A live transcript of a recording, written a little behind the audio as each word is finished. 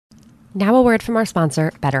Now a word from our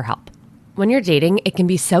sponsor, BetterHelp. When you're dating, it can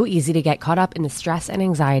be so easy to get caught up in the stress and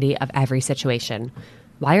anxiety of every situation.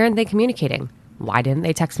 Why aren't they communicating? Why didn't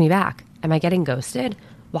they text me back? Am I getting ghosted?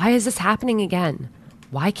 Why is this happening again?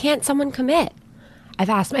 Why can't someone commit? I've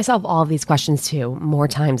asked myself all of these questions too, more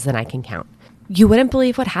times than I can count. You wouldn't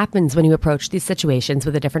believe what happens when you approach these situations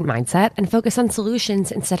with a different mindset and focus on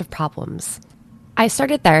solutions instead of problems. I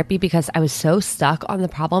started therapy because I was so stuck on the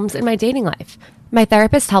problems in my dating life. My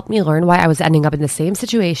therapist helped me learn why I was ending up in the same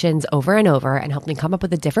situations over and over and helped me come up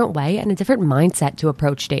with a different way and a different mindset to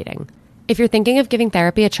approach dating. If you're thinking of giving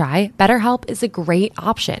therapy a try, BetterHelp is a great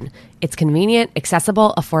option. It's convenient,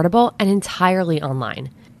 accessible, affordable, and entirely online.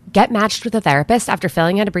 Get matched with a therapist after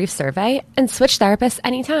filling out a brief survey and switch therapists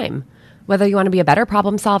anytime. Whether you want to be a better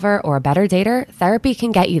problem solver or a better dater, therapy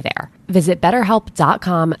can get you there. Visit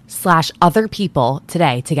betterhelp.com/otherpeople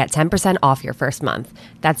today to get 10% off your first month.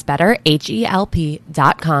 That's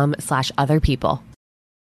betterhelp.com/otherpeople.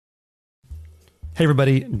 Hey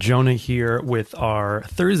everybody, Jonah here with our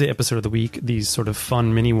Thursday episode of the week, these sort of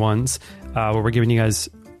fun mini ones where we're giving you guys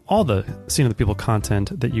all the Scene of the People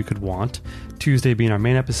content that you could want. Tuesday being our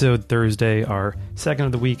main episode, Thursday our second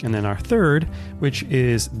of the week, and then our third, which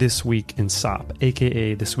is This Week in SOP,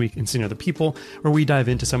 aka This Week in Scene of the People, where we dive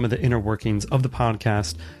into some of the inner workings of the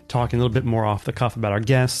podcast, talking a little bit more off the cuff about our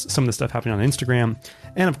guests, some of the stuff happening on Instagram,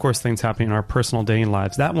 and of course things happening in our personal dating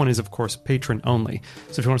lives. That one is of course patron only.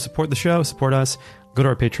 So if you want to support the show, support us, go to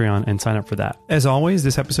our Patreon and sign up for that. As always,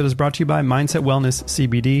 this episode is brought to you by Mindset Wellness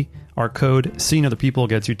CBD. Our code Scene of the People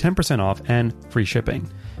gets you 10% off and free shipping.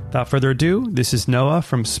 Without further ado, this is Noah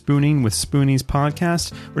from Spooning with Spoonies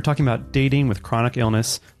podcast. We're talking about dating with chronic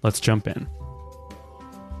illness. Let's jump in.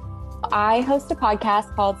 I host a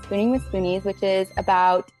podcast called Spooning with Spoonies, which is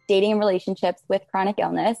about dating and relationships with chronic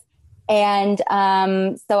illness. And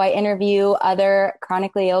so I interview other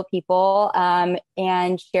chronically ill people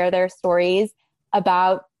and share their stories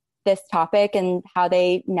about this topic and how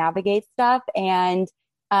they navigate stuff, and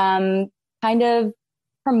kind of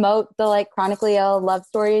promote the chronically ill love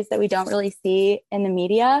stories that we don't really see in the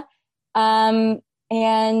media. And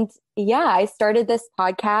yeah, I started this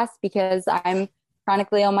podcast because I'm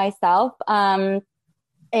chronically ill myself. And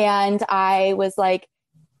I was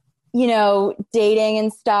dating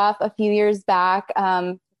and stuff a few years back,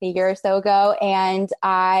 a year or so ago. And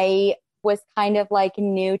I was kind of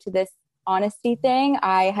new to this honesty thing.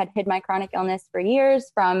 I had hid my chronic illness for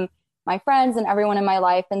years from my friends and everyone in my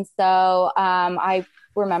life. And so I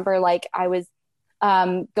remember I was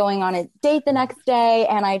going on a date the next day,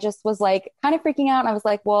 and I just was kind of freaking out. And I was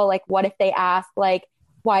well, what if they ask why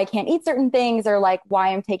I can't eat certain things, or why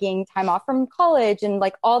I'm taking time off from college, and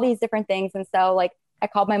all these different things. And so I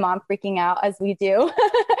called my mom, freaking out as we do.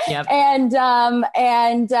 Yep. And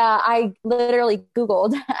I literally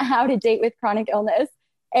Googled how to date with chronic illness,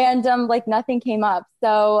 and nothing came up.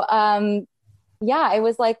 So yeah, it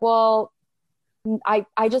was well,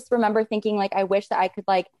 I just remember thinking I wish that I could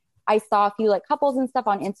I saw a few couples and stuff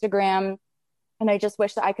on Instagram, and I just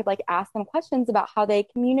wish that I could ask them questions about how they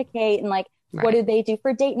communicate, and Right. What do they do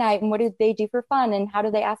for date night, and what do they do for fun, and how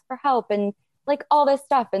do they ask for help, and all this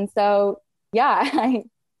stuff. And so yeah, I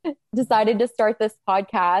decided to start this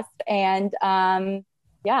podcast, and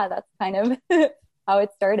yeah, that's kind of how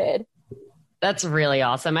it started. That's really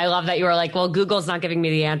awesome. I love that you were well, Google's not giving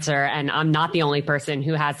me the answer, and I'm not the only person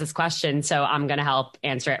who has this question, so I'm going to help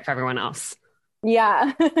answer it for everyone else.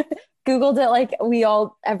 Yeah. Googled it we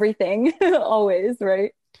all, everything, always,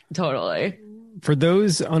 right? Totally. For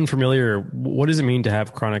those unfamiliar, what does it mean to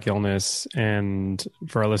have chronic illness? And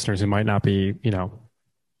for our listeners who might not be,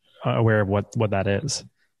 aware of what that is.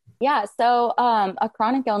 Yeah. So a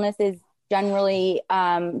chronic illness is generally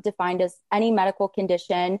defined as any medical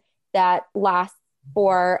condition that lasts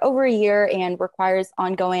for over a year and requires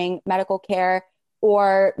ongoing medical care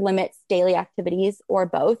or limits daily activities, or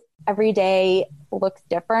both. Every day looks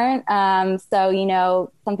different.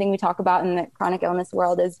 So, something we talk about in the chronic illness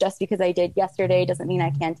world is just because I did yesterday doesn't mean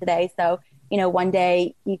I can today. So, one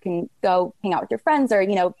day you can go hang out with your friends, or,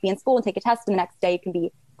 be in school and take a test, and the next day you can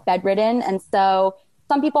be bedridden. And so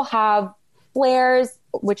some people have flares,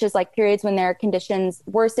 which is periods when their conditions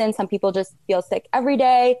worsen. Some people just feel sick every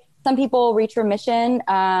day. Some people reach remission,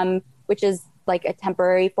 which is a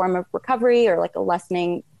temporary form of recovery, or a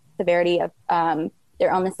lessening severity of their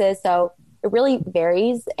illnesses. So it really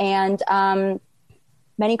varies. And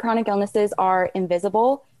many chronic illnesses are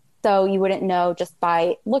invisible. So you wouldn't know just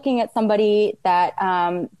by looking at somebody that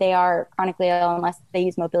they are chronically ill unless they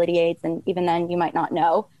use mobility aids. And even then you might not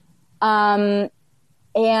know.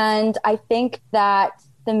 And I think that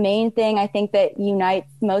the main thing that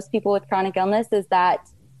unites most people with chronic illness is that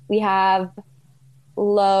We have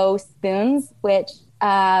low spoons, which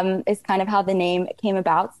is kind of how the name came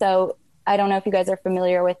about. So I don't know if you guys are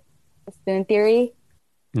familiar with the spoon theory.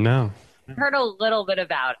 No. I've heard a little bit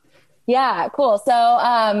about it. Yeah, cool.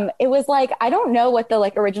 So it was like, I don't know what the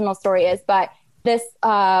like original story is, but this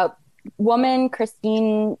woman,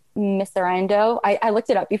 Christine Miserando, I looked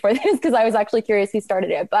it up before this because I was actually curious who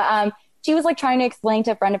started it. But she was like trying to explain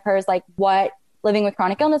to a friend of hers like what living with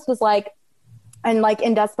chronic illness was like. And like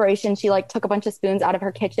in desperation, she like took a bunch of spoons out of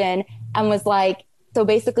her kitchen and was like, so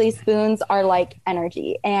basically spoons are like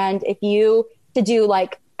energy. And if you to do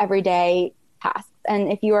like everyday tasks,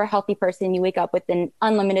 and if you are a healthy person, you wake up with an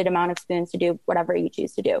unlimited amount of spoons to do whatever you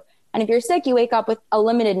choose to do. And if you're sick, you wake up with a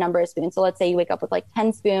limited number of spoons. So let's say you wake up with like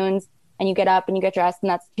 10 spoons and you get up and you get dressed and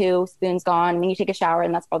that's 2 spoons gone. And then you take a shower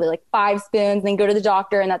and that's probably like 5 spoons. And then you go to the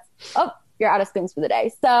doctor and that's, oh, you're out of spoons for the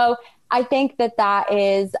day. So I think that that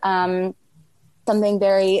is something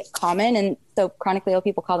very common. And so chronically ill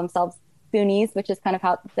people call themselves spoonies, which is kind of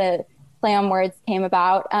how the play on words came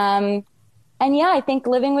about. And yeah, I think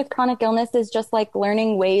living with chronic illness is just like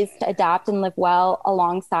learning ways to adapt and live well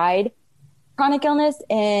alongside chronic illness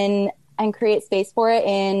and create space for it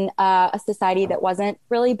in a society that wasn't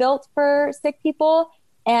really built for sick people,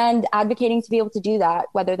 and advocating to be able to do that,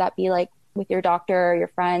 whether that be like with your doctor or your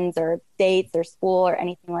friends or dates or school or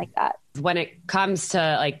anything like that. When it comes to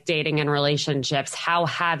like dating and relationships, how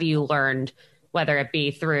have you learned, whether it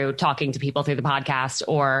be through talking to people through the podcast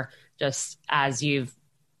or just as you've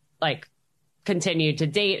like continued to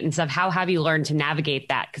date and stuff, how have you learned to navigate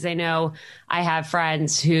that? Because I know I have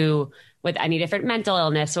friends who with any different mental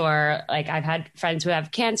illness, or like I've had friends who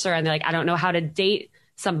have cancer and they're like, I don't know how to date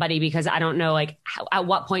somebody because I don't know, like at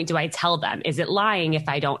what point do I tell them? Is it lying if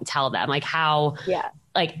I don't tell them? Like how,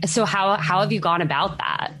 so how have you gone about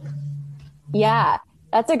that? Yeah,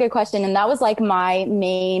 that's a good question. And that was like my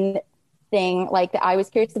main thing, like that I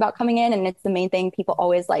was curious about coming in. And it's the main thing people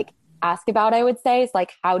always like ask about, I would say, is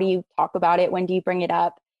like, how do you talk about it? When do you bring it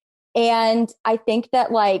up? And I think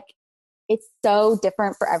that like, it's so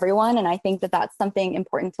different for everyone. And I think that that's something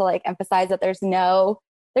important to like emphasize, that there's no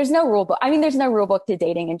rule book. I mean, there's no rule book to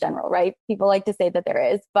dating in general, right? People like to say that there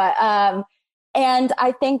is, but, and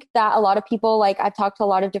I think that a lot of people, like I've talked to a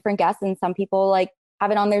lot of different guests, and some people like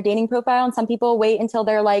have it on their dating profile and some people wait until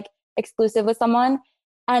they're like exclusive with someone.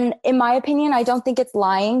 And in my opinion, I don't think it's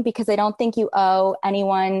lying, because I don't think you owe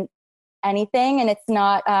anyone anything. And it's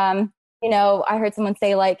not, I heard someone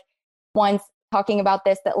say like once talking about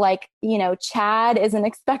this, that like, Chad isn't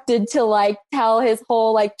expected to like tell his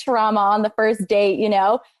whole like trauma on the first date,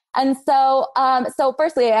 And so, so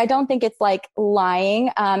firstly, I don't think it's like lying.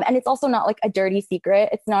 And it's also not like a dirty secret.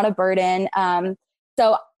 It's not a burden.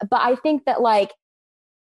 But I think that like,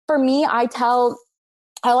 for me, I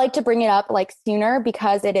like to bring it up like sooner,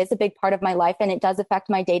 because it is a big part of my life and it does affect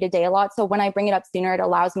my day to day a lot. So when I bring it up sooner, it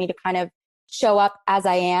allows me to kind of show up as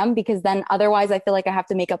I am, because then otherwise I feel like I have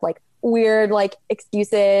to make up like weird like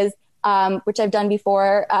excuses, which I've done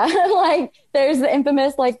before. Like there's the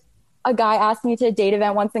infamous, like a guy asked me to a date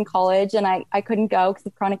event once in college and I couldn't go because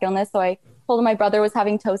of chronic illness. So I told him my brother was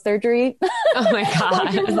having toe surgery. Oh my God.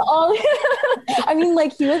 I mean,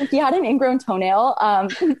 like he had an ingrown toenail.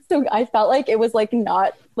 So I felt like it was like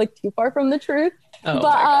not like too far from the truth.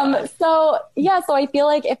 But so I feel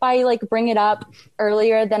like if I like bring it up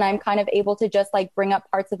earlier, then I'm kind of able to just like bring up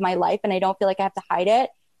parts of my life and I don't feel like I have to hide it.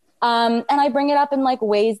 And I bring it up in like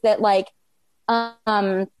ways that like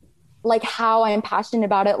how I'm passionate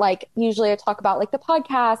about it. Like usually I talk about like the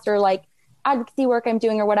podcast or like advocacy work I'm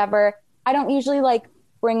doing or whatever. I don't usually like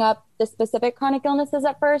bring up the specific chronic illnesses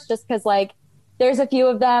at first, just because like there's a few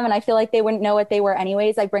of them and I feel like they wouldn't know what they were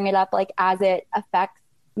anyways. I bring it up like as it affects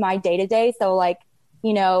my day to day. So like,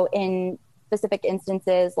 in specific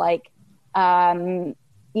instances, like, if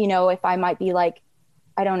I might be like,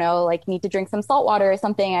 I don't know, like need to drink some salt water or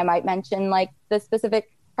something, I might mention like the specific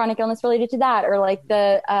chronic illness related to that, or like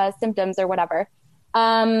the symptoms or whatever.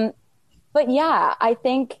 But yeah, I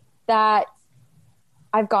think that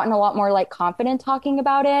I've gotten a lot more like confident talking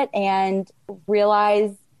about it and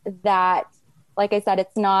realize that, like I said,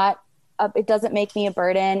 it's not, it doesn't make me a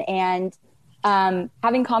burden, and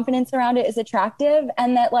having confidence around it is attractive,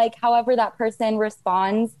 and that like however that person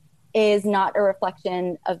responds is not a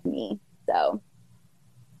reflection of me. So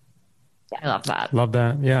yeah. I love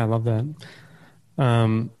that. Yeah, I love that.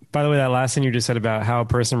 By the way, that last thing you just said about how a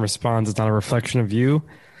person responds is not a reflection of you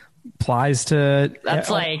applies to...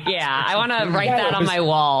 That's I want to write that on my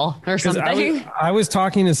wall or something. I was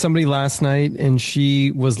talking to somebody last night and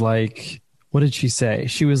she was like, what did she say?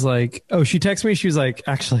 She was like, she texted me. She was like,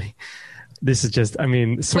 actually, this is just, I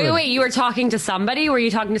mean, wait, you were talking to somebody? Were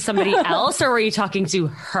you talking to somebody else, or were you talking to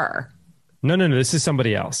her? No, this is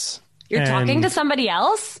somebody else. You're talking to somebody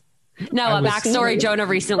else? No, backstory. Jonah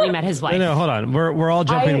recently met his wife. No, hold on. We're all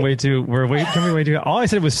jumping jumping way too. All I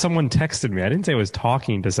said was someone texted me. I didn't say I was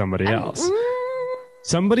talking to somebody else.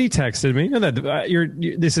 Somebody texted me. No,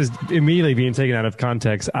 this is immediately being taken out of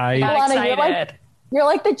context. Excited. You're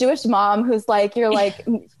like the Jewish mom who's like,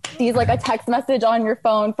 sees like a text message on your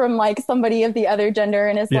phone from like somebody of the other gender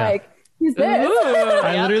and is like, who's this?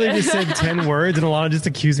 I literally just said 10 words and Alana just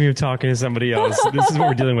accused me of talking to somebody else. This is what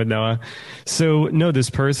we're dealing with, Noah. So no, this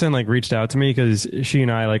person like reached out to me because she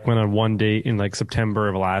and I like went on one date in like September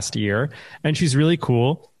of last year, and she's really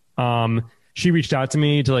cool. She reached out to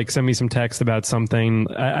me to like send me some text about something.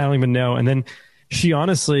 I don't even know. And then she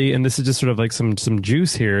honestly, and this is just sort of like some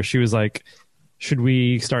juice here. She was like, should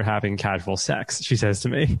we start having casual sex? She says to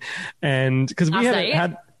me. And because we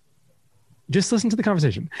had just listen to the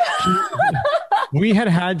conversation. We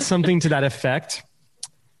had something to that effect.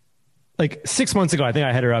 Like 6 months ago, I think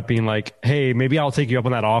I had her up being like, hey, maybe I'll take you up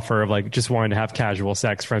on that offer of like just wanting to have casual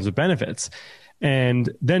sex, friends with benefits. And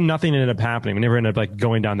then nothing ended up happening. We never ended up like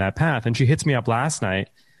going down that path. And she hits me up last night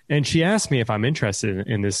and she asked me if I'm interested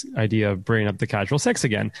in this idea of bringing up the casual sex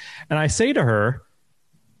again. And I say to her,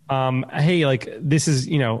 hey, like this is,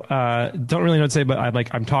 don't really know what to say, but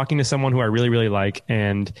I'm talking to someone who I really, really like,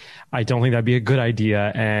 and I don't think that'd be a good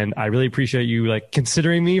idea. And I really appreciate you like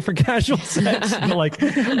considering me for casual sex. But like,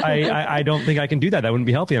 I don't think I can do that. That wouldn't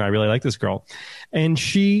be healthy. And I really like this girl. And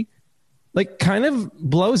she like kind of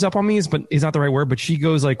blows up on me but is not the right word, but she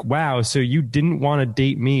goes like, wow, so you didn't want to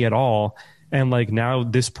date me at all. And like now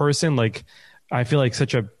this person, like, I feel like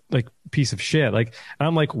such a like piece of shit. Like, and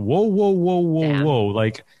I'm like, whoa.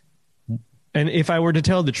 Like, and if I were to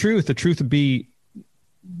tell the truth would be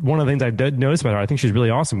one of the things I did notice about her. I think she's really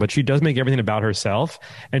awesome, but she does make everything about herself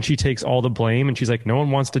and she takes all the blame and she's like, no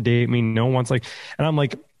one wants to date me. No one wants like, and I'm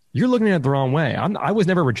like, you're looking at it the wrong way. I was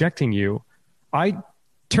never rejecting you. I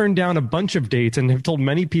turned down a bunch of dates and have told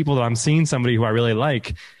many people that I'm seeing somebody who I really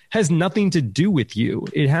like. Has nothing to do with you.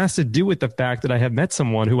 It has to do with the fact that I have met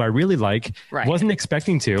someone who I really like, wasn't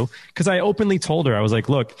expecting to, because I openly told her, I was like,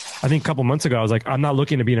 look, I think a couple months ago, I was like, I'm not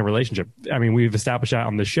looking to be in a relationship. I mean, we've established that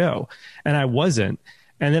on the show, and I wasn't.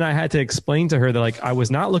 And then I had to explain to her that like, I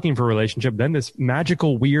was not looking for a relationship. Then this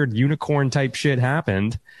magical, weird unicorn type shit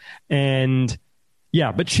happened. And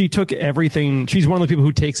yeah, but she took everything. She's one of the people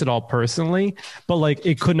who takes it all personally, but like,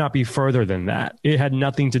 it could not be further than that. It had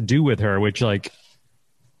nothing to do with her, which like,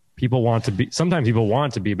 sometimes people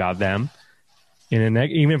want to be about them even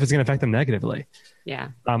if it's going to affect them negatively. Yeah.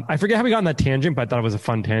 I forget how we got on that tangent, but I thought it was a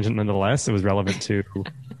fun tangent nonetheless. It was relevant to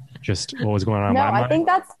just what was going on in my mind.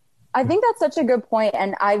 I think that's such a good point.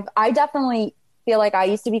 And I definitely feel like I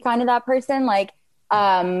used to be kind of that person. Like,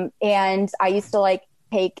 and I used to like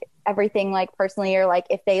take everything like personally, or like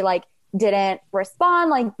if they like didn't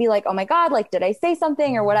respond, like be like, oh my God, like, did I say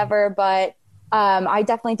something or whatever? But, I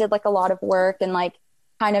definitely did like a lot of work and like,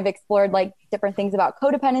 kind of explored like different things about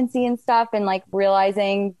codependency and stuff, and like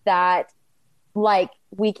realizing that like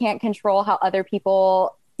we can't control how other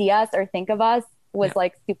people see us or think of us was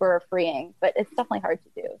like super freeing, but it's definitely hard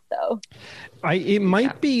to do. So it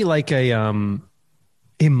might be like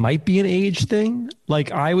it might be an age thing.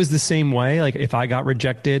 Like I was the same way. Like if I got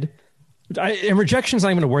rejected, and rejection is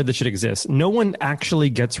not even a word that should exist. No one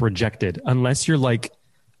actually gets rejected unless you're like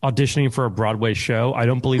auditioning for a Broadway show. I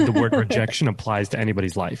don't believe the word rejection applies to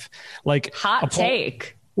anybody's life. Like hot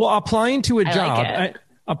take. Well, applying to a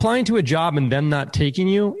job and them not taking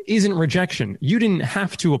you isn't rejection. You didn't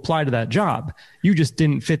have to apply to that job. You just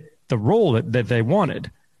didn't fit the role that they wanted.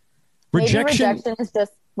 Rejection is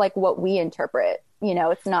just like what we interpret.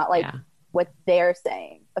 It's not like what they're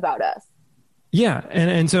saying about us. Yeah,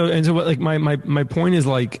 and so what, like my point is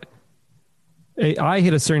like, I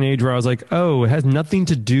hit a certain age where I was like, oh, it has nothing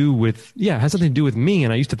to do with me.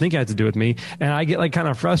 And I used to think it had to do with me. And I get like kind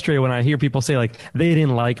of frustrated when I hear people say like, they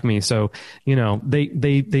didn't like me. So,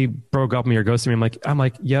 they broke up with me or ghosted me. I'm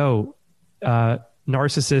like, yo,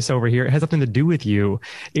 narcissist over here. It has nothing to do with you.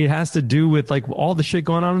 It has to do with like all the shit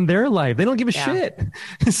going on in their life. They don't give a shit.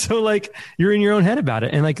 So like you're in your own head about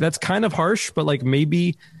it. And like, that's kind of harsh, but like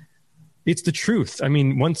maybe it's the truth. I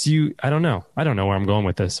mean, I don't know where I'm going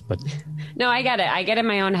with this, but no, I get it. I get in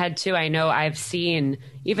my own head too. I know I've seen,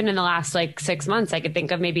 even in the last like 6 months, I could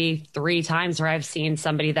think of maybe 3 times where I've seen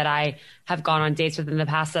somebody that I have gone on dates with in the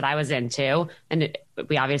past that I was into, and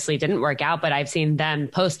we obviously didn't work out, but I've seen them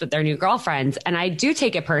post with their new girlfriends. And I do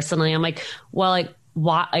take it personally. I'm like, well,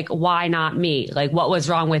 like, why not me? Like, what was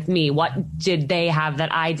wrong with me? What did they have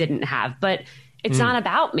that I didn't have? But it's not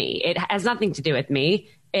about me. It has nothing to do with me.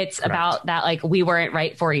 It's about that, like, we weren't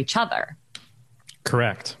right for each other.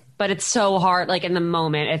 Correct. But it's so hard. Like, in the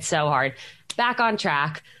moment, it's so hard. Back on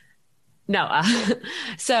track. Noah.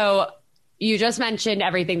 So you just mentioned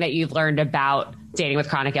everything that you've learned about dating with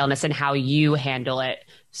chronic illness and how you handle it.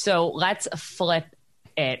 So let's flip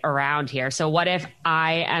it around here. So what if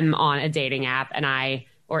I am on a dating app and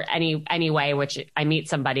or any way which I meet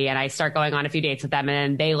somebody and I start going on a few dates with them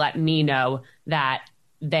and they let me know that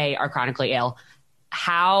they are chronically ill?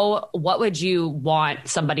 What would you want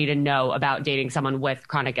somebody to know about dating someone with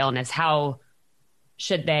chronic illness? How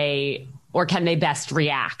should they, or can they best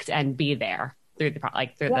react and be there through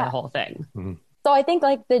the whole thing? Mm-hmm. So I think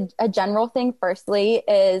like a general thing firstly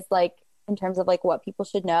is like, in terms of like what people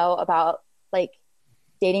should know about like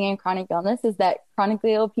dating and chronic illness, is that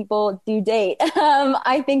chronically ill people do date.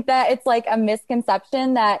 I think that it's like a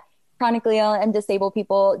misconception that chronically ill and disabled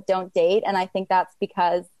people don't date. And I think that's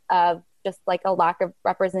because of just like a lack of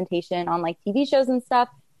representation on like TV shows and stuff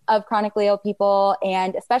of chronically ill people.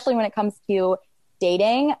 And especially when it comes to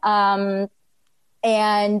dating.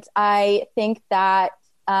 And I think that,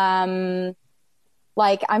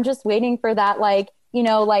 like, I'm just waiting for that, like, you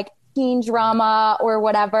know, like teen drama or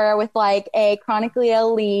whatever with like a chronically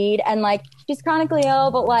ill lead, and like, she's chronically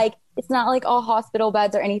ill, but like, it's not like all hospital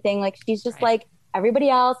beds or anything. Like, she's just like everybody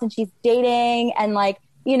else, and she's dating, and like,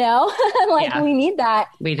 you know, like we need that.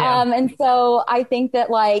 We do. And so I think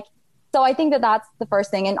that like, that's the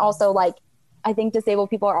first thing. And also like, I think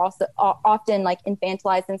disabled people are also often like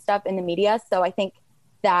infantilized and stuff in the media. So I think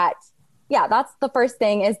that, yeah, that's the first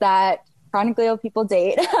thing, is that chronically ill people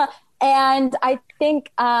date. And I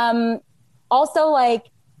think also like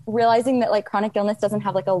realizing that like chronic illness doesn't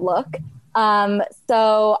have like a look.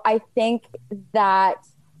 So I think that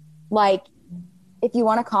like, if you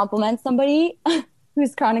want to compliment somebody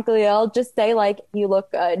who's chronically ill, just say like, you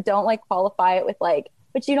look good. Don't like qualify it with like,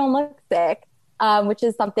 but you don't look sick, which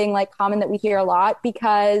is something like common that we hear a lot,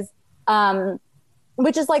 because,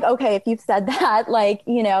 which is like, okay, if you've said that, like,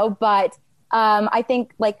 you know, but I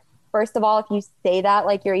think like, first of all, if you say that,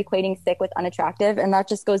 like, you're equating sick with unattractive. And that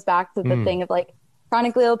just goes back to the thing of like,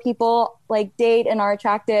 chronically ill people like date and are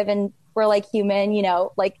attractive, and we're like human, you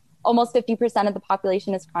know, like almost 50% of the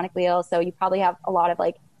population is chronically ill. So you probably have a lot of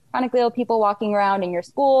like chronically ill people walking around in your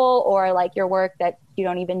school or like your work that you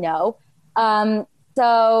don't even know.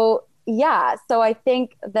 So yeah, so I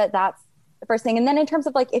think that that's the first thing. And then in terms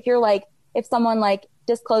of like, if someone like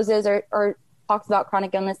discloses or talks about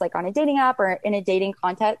chronic illness, like on a dating app or in a dating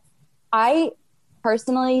context, I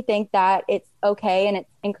personally think that it's okay and it's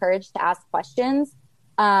encouraged to ask questions,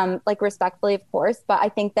 like respectfully, of course. But I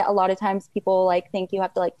think that a lot of times people like think you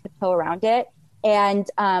have to like tiptoe around it. And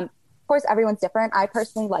of course, everyone's different. I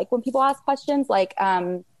personally like when people ask questions, like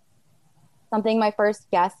something my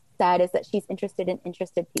first guest said is that she's interested in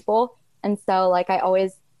interested people. And so like, I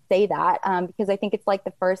always say that because I think it's like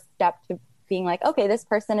the first step to being like, okay, this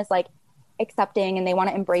person is like accepting and they want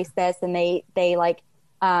to embrace this, and they like,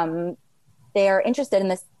 they're interested in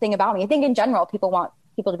this thing about me. I think in general, people want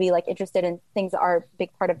people to be like interested in things that are a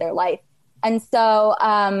big part of their life. And so,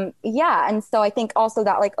 yeah. And so I think also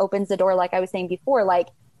that like opens the door, like I was saying before, like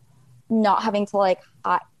not having to like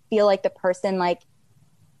feel like the person like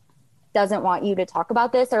doesn't want you to talk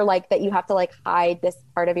about this, or like that you have to like hide this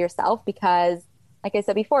part of yourself, because like I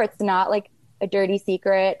said before, it's not like a dirty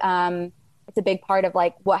secret. It's a big part of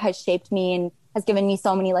like what has shaped me and has given me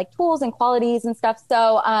so many like tools and qualities and stuff.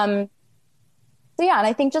 So, so yeah, and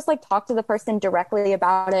I think just like talk to the person directly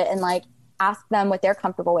about it and like ask them what they're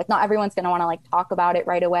comfortable with. Not everyone's going to want to like talk about it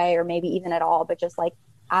right away or maybe even at all, but just like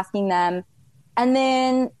asking them. And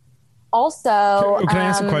then also, can I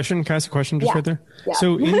ask a question? Can I ask a question just right there? Yeah.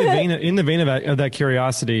 So in the vein of that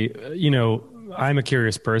curiosity, you know, I'm a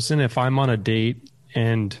curious person. If I'm on a date,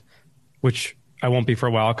 and which I won't be for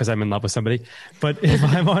a while because I'm in love with somebody, but if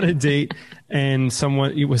I'm on a date and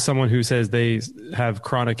someone who says they have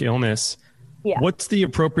chronic illness, what's the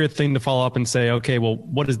appropriate thing to follow up and say, okay, well,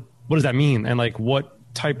 what does that mean? And like, what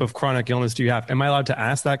type of chronic illness do you have? Am I allowed to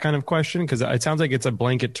ask that kind of question? Because it sounds like it's a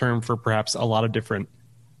blanket term for perhaps a lot of different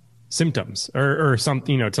symptoms or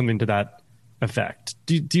something, you know, something to that effect.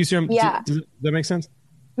 Do you see? Does that make sense?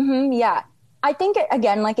 Mm-hmm, yeah. I think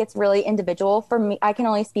again, like it's really individual for me. I can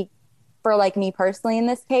only speak for like me personally in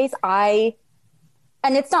this case. And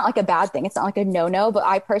it's not like a bad thing. It's not like a no, but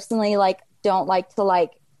I personally like don't like to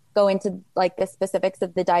like go into like the specifics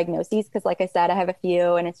of the diagnoses. Cause like I said, I have a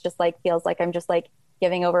few and it's just like, feels like I'm just like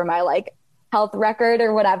giving over my like health record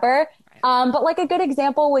or whatever. But like a good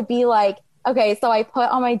example would be like, okay, so I put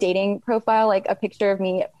on my dating profile, like a picture of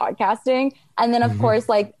me podcasting. And then of course,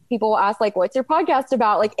 like people will ask like, what's your podcast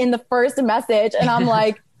about? Like in the first message. And I'm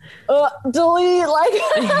like, delete, like,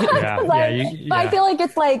 but I feel like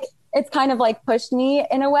it's kind of like pushed me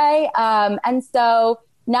in a way. And so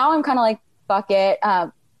now I'm kind of like, fuck it.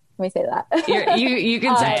 Let me say that. You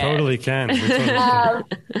can say totally can.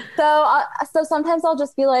 So sometimes I'll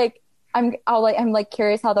just be like, I'm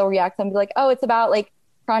curious how they'll react. I'm like, oh, it's about like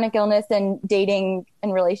chronic illness and dating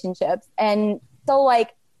and relationships. And so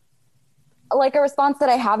like a response that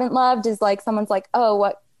I haven't loved is like, someone's like,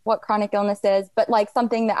 oh, what chronic illness is. But like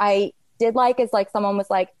something that I did like is like, someone was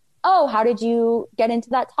like, oh, how did you get into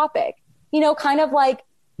that topic? You know, kind of like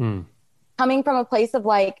coming from a place of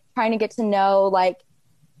like trying to get to know like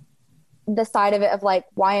the side of it of like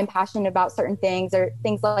why I'm passionate about certain things or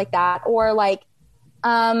things like that. Or like,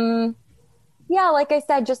 like I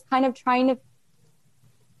said, just kind of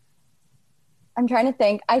I'm trying to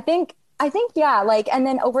think. I think, like, and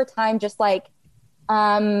then over time, just like,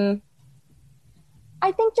 I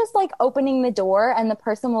think just like opening the door and the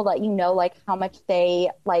person will let you know like how much they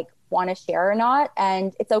like want to share or not.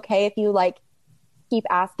 And it's okay if you like keep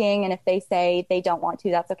asking. And if they say they don't want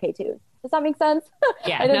to, that's okay too. Does that make sense?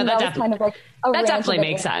 Yeah, that definitely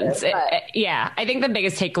makes sense. I think the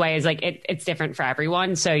biggest takeaway is like, it's different for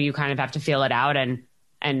everyone. So you kind of have to feel it out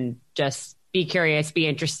and just be curious, be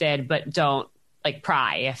interested, but don't like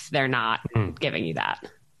pry if they're not giving you that.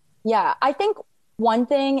 Yeah. I think one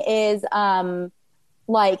thing is,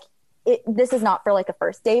 this is not for like a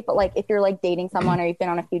first date, but like if you're like dating someone or you've been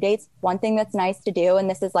on a few dates, one thing that's nice to do, and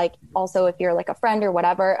this is like also if you're like a friend or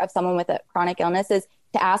whatever of someone with a chronic illness, is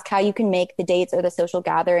to ask how you can make the dates or the social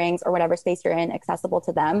gatherings or whatever space you're in accessible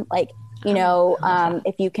to them. Like, you know,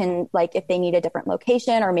 if you can, like, if they need a different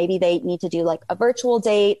location or maybe they need to do like a virtual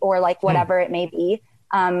date or like whatever it may be.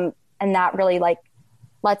 And that really like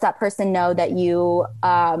lets that person know that you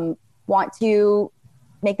want to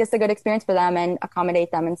make this a good experience for them and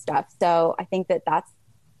accommodate them and stuff. So I think that that's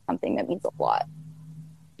something that means a lot.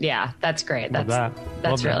 Yeah, that's great.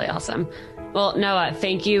 That's really awesome. Well, Noah,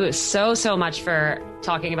 thank you so much for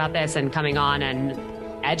talking about this and coming on and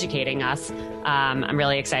educating us. I'm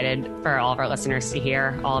really excited for all of our listeners to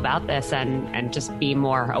hear all about this and just be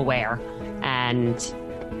more aware and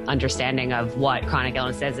understanding of what chronic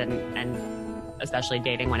illness is and especially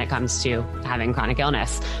dating when it comes to having chronic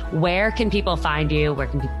illness. Where can people find you? Where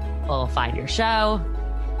can people find your show?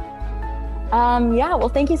 Well,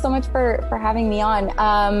 thank you so much for having me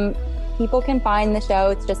on. People can find the show.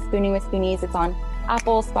 It's just Spooning with Spoonies. It's on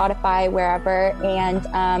Apple, Spotify, wherever. And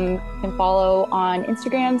you can follow on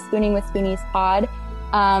Instagram, Spooning with Spoonies Pod.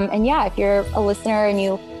 If you're a listener and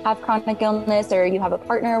you have chronic illness or you have a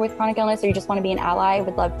partner with chronic illness or you just want to be an ally, I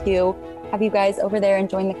would love to have you guys over there and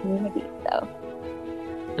join the community. So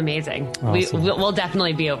amazing. Awesome. We'll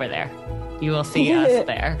definitely be over there. You will see us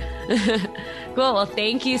there. Cool. Well,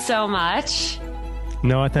 thank you so much.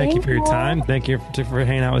 Noah, thank you for your time. Thank you for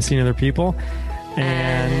hanging out with seeing other people.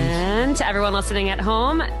 And to everyone listening at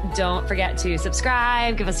home, don't forget to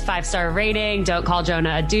subscribe, give us a 5-star rating. Don't call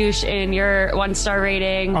Jonah a douche in your 1-star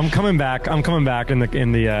rating. I'm coming back in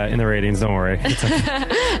the ratings. Don't worry. We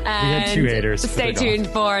had 2 haters. Stay tuned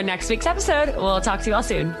for next week's episode. We'll talk to you all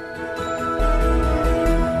soon.